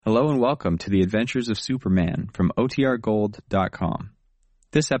Hello and welcome to the Adventures of Superman from OTRGold.com.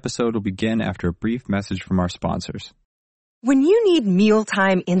 This episode will begin after a brief message from our sponsors. When you need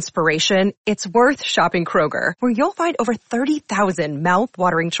mealtime inspiration, it's worth shopping Kroger, where you'll find over 30,000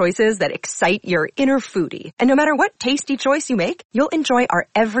 mouth-watering choices that excite your inner foodie. And no matter what tasty choice you make, you'll enjoy our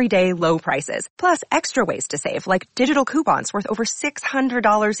everyday low prices, plus extra ways to save, like digital coupons worth over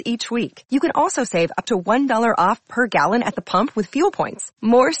 $600 each week. You can also save up to $1 off per gallon at the pump with fuel points.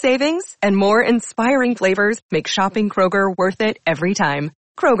 More savings and more inspiring flavors make shopping Kroger worth it every time.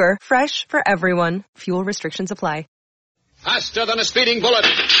 Kroger, fresh for everyone. Fuel restrictions apply. Faster than a speeding bullet.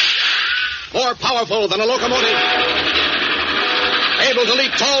 More powerful than a locomotive. Able to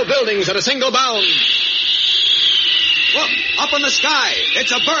leap tall buildings at a single bound. Look, up in the sky.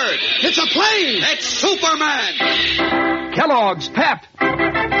 It's a bird. It's a plane. It's Superman. Kellogg's Pep.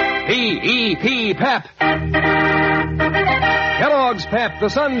 P-E-P, Pep. Kellogg's Pep, the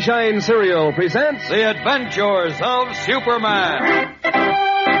Sunshine Cereal, presents The Adventures of Superman.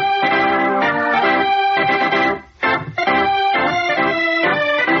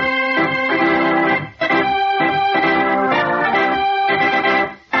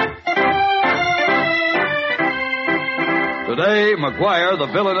 Today, McGuire, the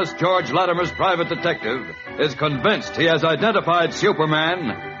villainous George Latimer's private detective, is convinced he has identified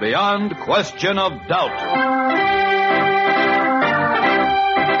Superman beyond question of doubt.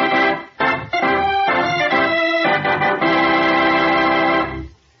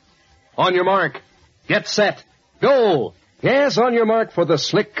 On your mark. Get set. Go. Yes, on your mark for the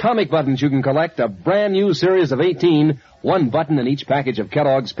slick comic buttons you can collect, a brand new series of 18, one button in each package of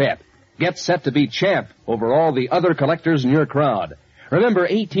Kellogg's Pep. Get set to be champ over all the other collectors in your crowd. Remember,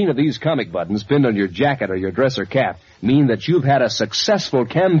 18 of these comic buttons pinned on your jacket or your dress or cap mean that you've had a successful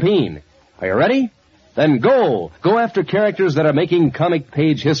campaign. Are you ready? Then go. Go after characters that are making comic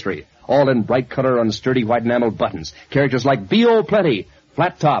page history, all in bright color on sturdy white enameled buttons. Characters like B.O. Plenty,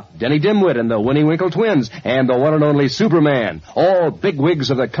 Flat Top, Denny Dimwit, and the Winnie Winkle Twins, and the one and only Superman, all bigwigs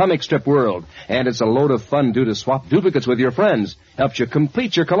of the comic strip world. And it's a load of fun, too, to swap duplicates with your friends. Helps you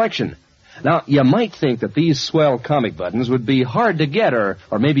complete your collection. Now, you might think that these swell comic buttons would be hard to get or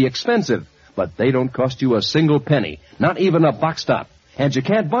maybe expensive, but they don't cost you a single penny, not even a box top. And you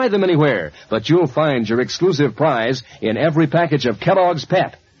can't buy them anywhere, but you'll find your exclusive prize in every package of Kellogg's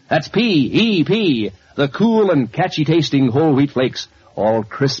Pep. That's P-E-P, the cool and catchy-tasting whole wheat flakes, all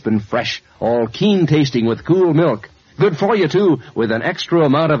crisp and fresh, all keen-tasting with cool milk. Good for you, too, with an extra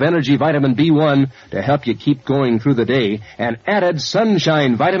amount of energy vitamin B1 to help you keep going through the day, and added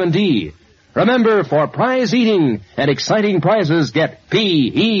sunshine vitamin D. Remember, for prize eating and exciting prizes, get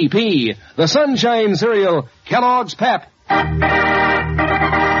P-E-P, the Sunshine Cereal, Kellogg's Pep. And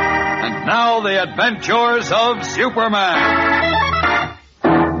now, the Adventures of Superman.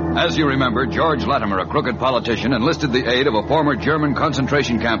 As you remember, George Latimer, a crooked politician, enlisted the aid of a former German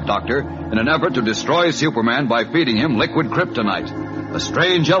concentration camp doctor in an effort to destroy Superman by feeding him liquid kryptonite, a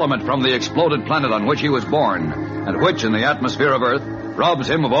strange element from the exploded planet on which he was born, and which, in the atmosphere of Earth, robs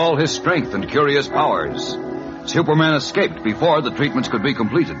him of all his strength and curious powers. Superman escaped before the treatments could be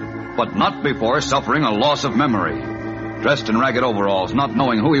completed, but not before suffering a loss of memory. Dressed in ragged overalls, not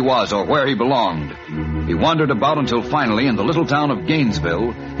knowing who he was or where he belonged, he wandered about until finally, in the little town of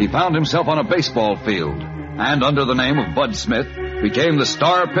Gainesville, he found himself on a baseball field, and under the name of Bud Smith, became the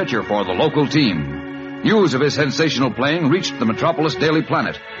star pitcher for the local team. News of his sensational playing reached the Metropolis Daily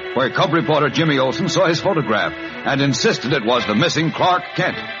Planet, where cub reporter Jimmy Olsen saw his photograph and insisted it was the missing Clark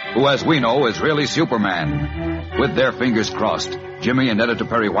Kent, who, as we know, is really Superman. With their fingers crossed, Jimmy and Editor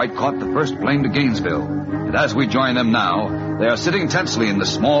Perry White caught the first plane to Gainesville. And as we join them now, they are sitting tensely in the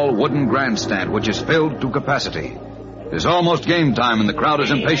small wooden grandstand, which is filled to capacity. It is almost game time, and the crowd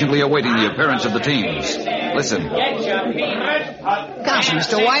is impatiently awaiting the appearance of the teams. Listen. Gosh,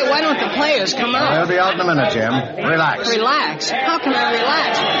 Mr. White, why don't the players come out? They'll be out in a minute, Jim. Relax. Relax? How can I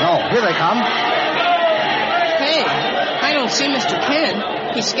relax? No, here they come. Hey, I don't see Mr.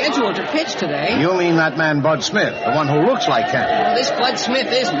 Kent. He's scheduled to pitch today. You mean that man Bud Smith, the one who looks like Kent? Well, this Bud Smith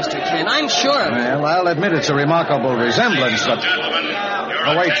is Mr. Kent. I'm sure of it. Well, I'll admit it's a remarkable resemblance, but...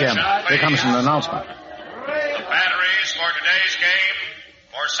 Oh, wait, Jim. Here comes an announcement. The batteries for today's game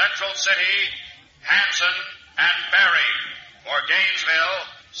for Central City, Hanson and Barry. For Gainesville,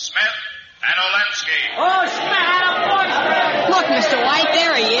 Smith and Olensky. Oh, Smith! Look, Mr. White,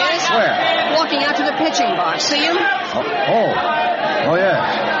 there he is. Where? Walking out to the pitching box. See him? Oh, yes.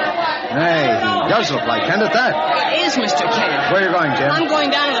 Hey, he does look like Kent at that. It is Mr. Kent. Where are you going, Jim? I'm going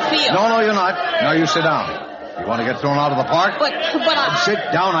down to the field. No, you're not. Now you sit down. You want to get thrown out of the park? But I... Sit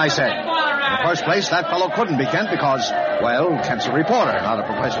down, I said. In the first place, that fellow couldn't be Kent because, well, Kent's a reporter, not a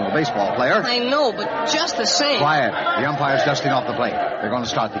professional baseball player. I know, but just the same. Quiet. The umpire's dusting off the plate. They're going to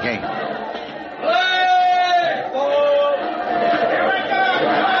start the game.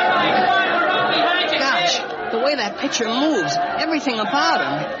 Gosh, the way that pitcher moves, everything about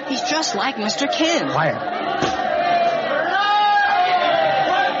him, he's just like Mr. Kent. Quiet.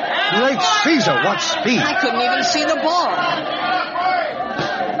 Great Caesar, what speed. I couldn't even see the ball.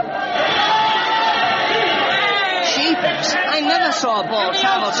 Jeepers, I never saw a ball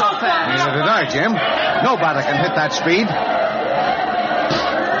travel so fast. Neither did I, Jim. No batter can hit that speed.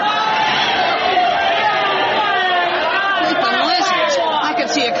 Flippin' lizards. I could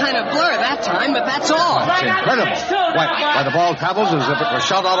see a kind of blur that time, but that's all. It's incredible. Why, the ball travels as if it was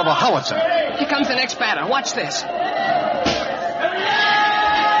shot out of a howitzer. Here comes the next batter. Watch this.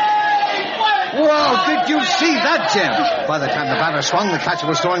 Whoa, did you see that, Jim? By the time the batter swung, the catcher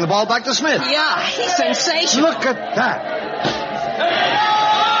was throwing the ball back to Smith. Yeah, he's sensational. Look at that.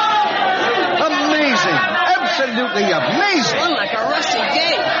 Amazing. Absolutely amazing. Run like a rusty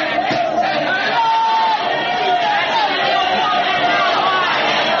gate.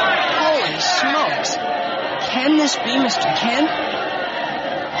 Holy smokes. Can this be Mr. Kent?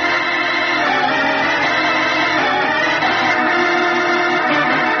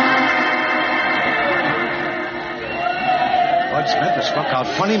 Bud Smith has struck out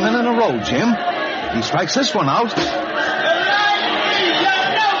 20 men in a row, Jim. He strikes this one out. He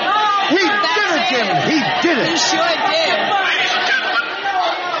did it, Jim. He did it. He sure did. Ladies and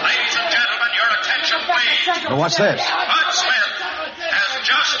gentlemen, your attention, please. Now, what's this? Bud Smith has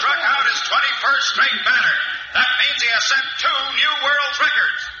just struck out his 21st straight batter. That means he has set 2 new world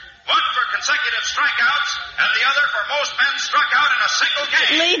records. One for consecutive strikeouts, and the other for most men struck out in a single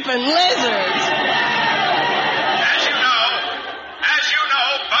game. Leaping lizards. As you know,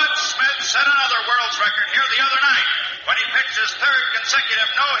 Bud Smith set another world's record here the other night when he pitched his 3rd consecutive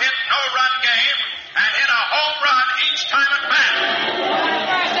no-hit, no-run game and hit a home run each time at bat.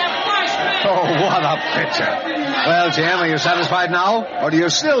 Oh, what a pitcher. Well, Jim, are you satisfied now? Or do you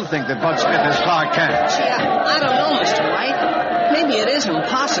still think that Bud Smith is Clark Kent? Yeah, I don't know, Mr. White. Maybe it is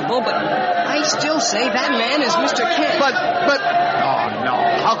impossible, but I still say that man is Mr. Kent. But, oh, no.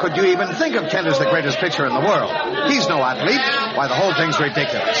 How could you even think of Kent as the greatest pitcher in the world? He's no athlete. Why, the whole thing's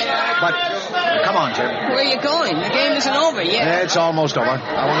ridiculous. But, come on, Jim. Where are you going? The game isn't over yet. It's almost over.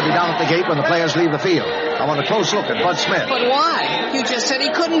 I want to be down at the gate when the players leave the field. I want a close look at Bud Smith. But why? You just said he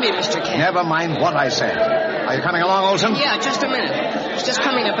couldn't be Mr. Kent. Never mind what I said. Are you coming along, Olson? Yeah, just a minute. He's just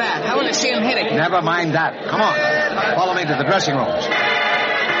coming to bat. I want to see him hit it. Never mind that. Come on. Follow me to the dressing rooms.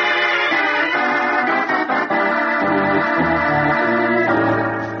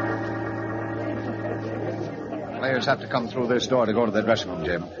 Players have to come through this door to go to the dressing room,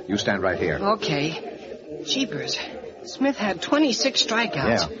 Jim. You stand right here. Okay. Jeepers. Smith had 26 strikeouts.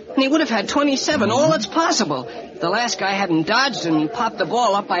 Yeah. And he would have had 27. All that's possible. The last guy hadn't dodged and popped the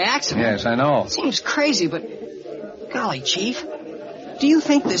ball up by accident. Yes, I know. Seems crazy, but... Golly, Chief. Do you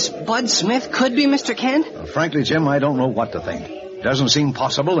think this Bud Smith could be Mr. Kent? Well, frankly, Jim, I don't know what to think. Doesn't seem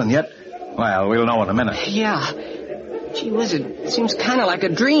possible, and yet... Well, we'll know in a minute. Yeah. Gee whiz, it seems kind of like a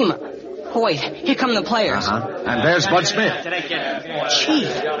dream. Oh, wait. Here come the players. Uh-huh. And there's Bud Smith.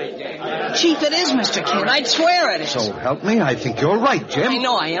 Chief, it is Mr. Kent. I'd swear it is. So help me, I think you're right, Jim. I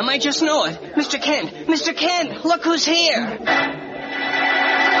know I am. I just know it. Mr. Kent. Mr. Kent. Look who's here.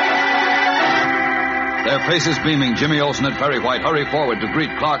 Their faces beaming, Jimmy Olsen and Perry White hurry forward to greet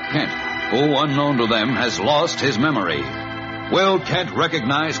Clark Kent, who, unknown to them, has lost his memory. Will Kent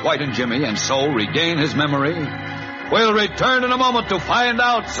recognize White and Jimmy and so regain his memory? We'll return in a moment to find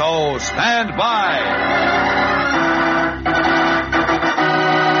out, so stand by.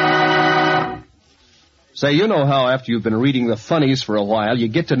 Say, you know how after you've been reading the funnies for a while, you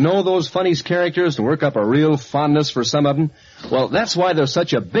get to know those funnies characters and work up a real fondness for some of them? Well, that's why there's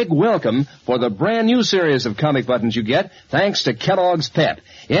such a big welcome for the brand new series of comic buttons you get, thanks to Kellogg's Pep.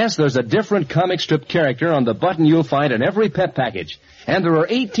 Yes, there's a different comic strip character on the button you'll find in every Pep package. And there are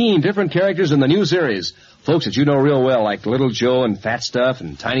 18 different characters in the new series. Folks that you know real well, like Little Joe and Fat Stuff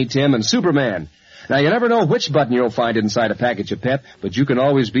and Tiny Tim and Superman. Now, you never know which button you'll find inside a package of Pep, but you can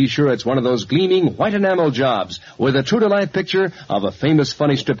always be sure it's one of those gleaming white enamel jobs with a true-to-life picture of a famous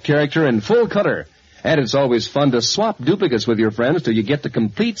funny strip character in full color. And it's always fun to swap duplicates with your friends till you get the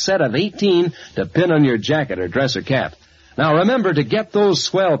complete set of 18 to pin on your jacket or dress or cap. Now, remember, to get those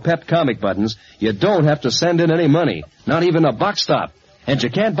swell Pep comic buttons, you don't have to send in any money, not even a box stop. And you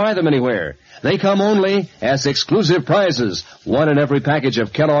can't buy them anywhere. They come only as exclusive prizes, one in every package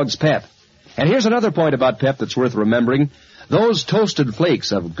of Kellogg's Pep. And here's another point about Pep that's worth remembering. Those toasted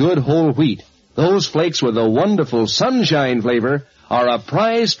flakes of good whole wheat, those flakes with a wonderful sunshine flavor, are a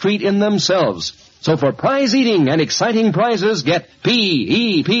prize treat in themselves. So for prize eating and exciting prizes, get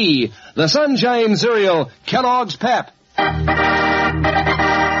P.E.P., the Sunshine Cereal, Kellogg's Pep. And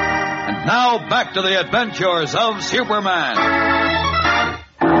now back to the adventures of Superman.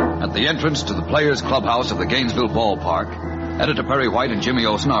 At the entrance to the Players' Clubhouse of the Gainesville Ballpark, Editor Perry White and Jimmy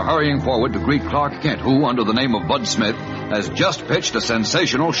Olsen are hurrying forward to greet Clark Kent, who, under the name of Bud Smith, has just pitched a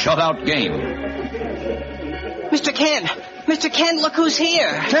sensational shutout game. Mr. Kent! Mr. Kent, look who's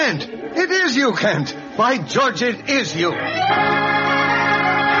here! Kent! It is you, Kent! By George, it is you!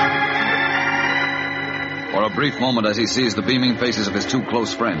 For a brief moment, as he sees the beaming faces of his two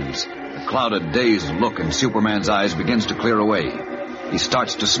close friends, the clouded, dazed look in Superman's eyes begins to clear away. He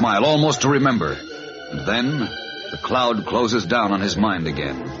starts to smile, almost to remember. And then, the cloud closes down on his mind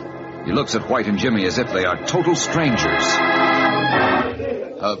again. He looks at White and Jimmy as if they are total strangers.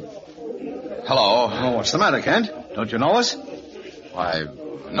 Hello. Oh, what's the matter, Kent? Don't you know us? Why,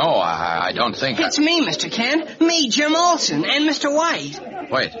 no, I don't think... It's me, Mr. Kent. Me, Jim Olsen, and Mr. White.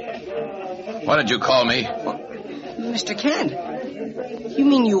 Wait. What did you call me? Mr. Kent, you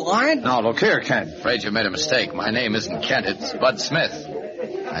mean you aren't? Now, look here, Kent. Afraid you made a mistake. My name isn't Kent, it's Bud Smith.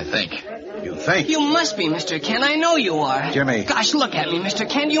 I think. You think? You must be, Mr. Kent. I know you are. Jimmy. Gosh, look at me, Mr.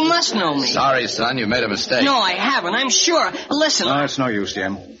 Kent. You must know me. Sorry, son, you made a mistake. No, I haven't. I'm sure. Listen. No, it's no use,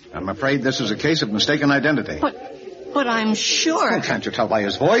 Jim. I'm afraid this is a case of mistaken identity. But I'm sure. Oh, can't you tell by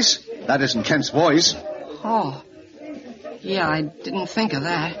his voice? That isn't Kent's voice. Oh. Yeah, I didn't think of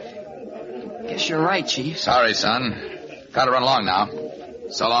that. Guess you're right, Chief. Sorry, son. Gotta run along now.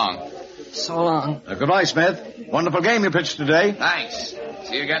 So long. So long. Goodbye, Smith. Wonderful game you pitched today. Thanks.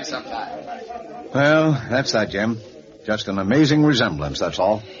 See you again sometime. Well, that's that, Jim. Just an amazing resemblance, that's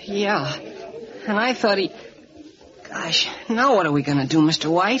all. Yeah. And I thought he... Gosh, now what are we going to do, Mr.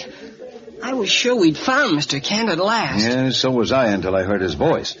 White? I was sure we'd found Mr. Kent at last. Yeah, so was I until I heard his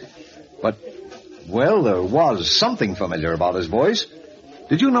voice. But, well, there was something familiar about his voice.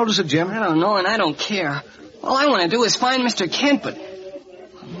 Did you notice it, Jim? I don't know, and I don't care. All I want to do is find Mr. Kent, but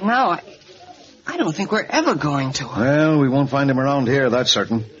now I don't think we're ever going to. Well, we won't find him around here, that's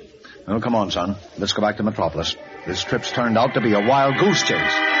certain. Well, come on, son. Let's go back to Metropolis. This trip's turned out to be a wild goose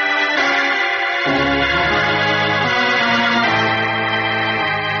chase.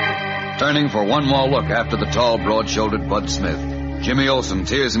 Turning for one more look after the tall, broad-shouldered Bud Smith, Jimmy Olsen,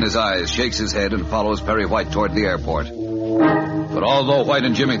 tears in his eyes, shakes his head and follows Perry White toward the airport. But although White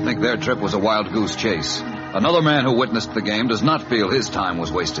and Jimmy think their trip was a wild goose chase, another man who witnessed the game does not feel his time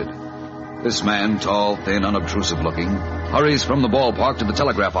was wasted. This man, tall, thin, unobtrusive-looking, hurries from the ballpark to the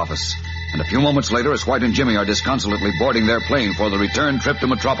telegraph office. And a few moments later, as White and Jimmy are disconsolately boarding their plane for the return trip to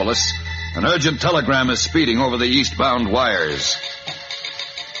Metropolis, an urgent telegram is speeding over the eastbound wires.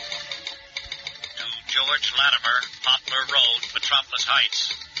 George Latimer, Poplar Road, Metropolis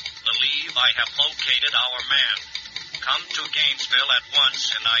Heights. Believe I have located our man. Come to Gainesville at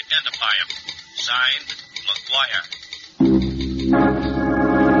once and identify him. Signed, McGuire.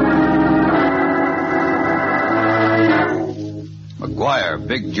 McGuire,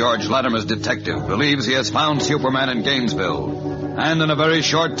 Big George Latimer's detective, believes he has found Superman in Gainesville. And in a very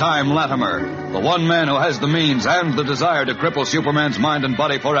short time, Latimer, the one man who has the means and the desire to cripple Superman's mind and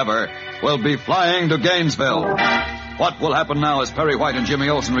body forever, will be flying to Gainesville. What will happen now as Perry White and Jimmy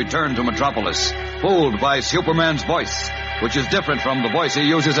Olsen return to Metropolis, fooled by Superman's voice, which is different from the voice he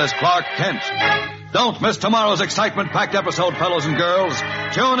uses as Clark Kent? Don't miss tomorrow's excitement-packed episode, fellows and girls.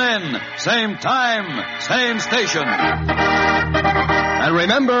 Tune in, same time, same station. And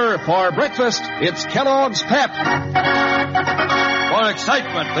remember, for breakfast, it's Kellogg's Pep. For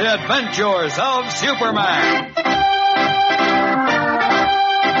excitement, the adventures of Superman.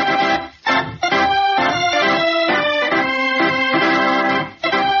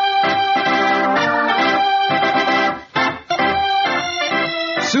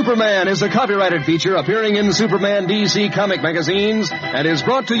 Superman is a copyrighted feature appearing in Superman DC comic magazines and is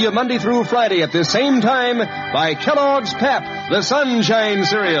brought to you Monday through Friday at the same time by Kellogg's Pep, the Sunshine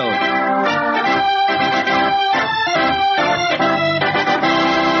Cereal.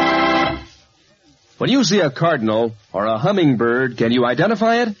 When you see a cardinal or a hummingbird, can you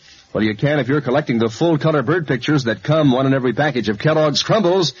identify it? Well, you can if you're collecting the full-color bird pictures that come one in every package of Kellogg's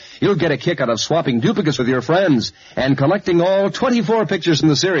Crumbles. You'll get a kick out of swapping duplicates with your friends and collecting all 24 pictures in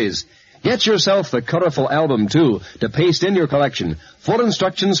the series. Get yourself the colorful album, too, to paste in your collection. Full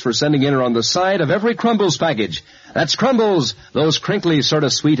instructions for sending in are on the side of every Crumbles package. That's Crumbles, those crinkly, sort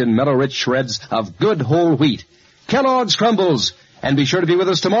of sweet and mellow-rich shreds of good whole wheat. Kellogg's Crumbles. And be sure to be with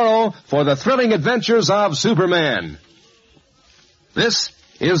us tomorrow for the thrilling adventures of Superman. This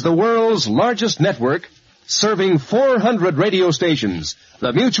is the world's largest network, serving 400 radio stations,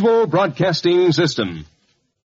 the Mutual Broadcasting System.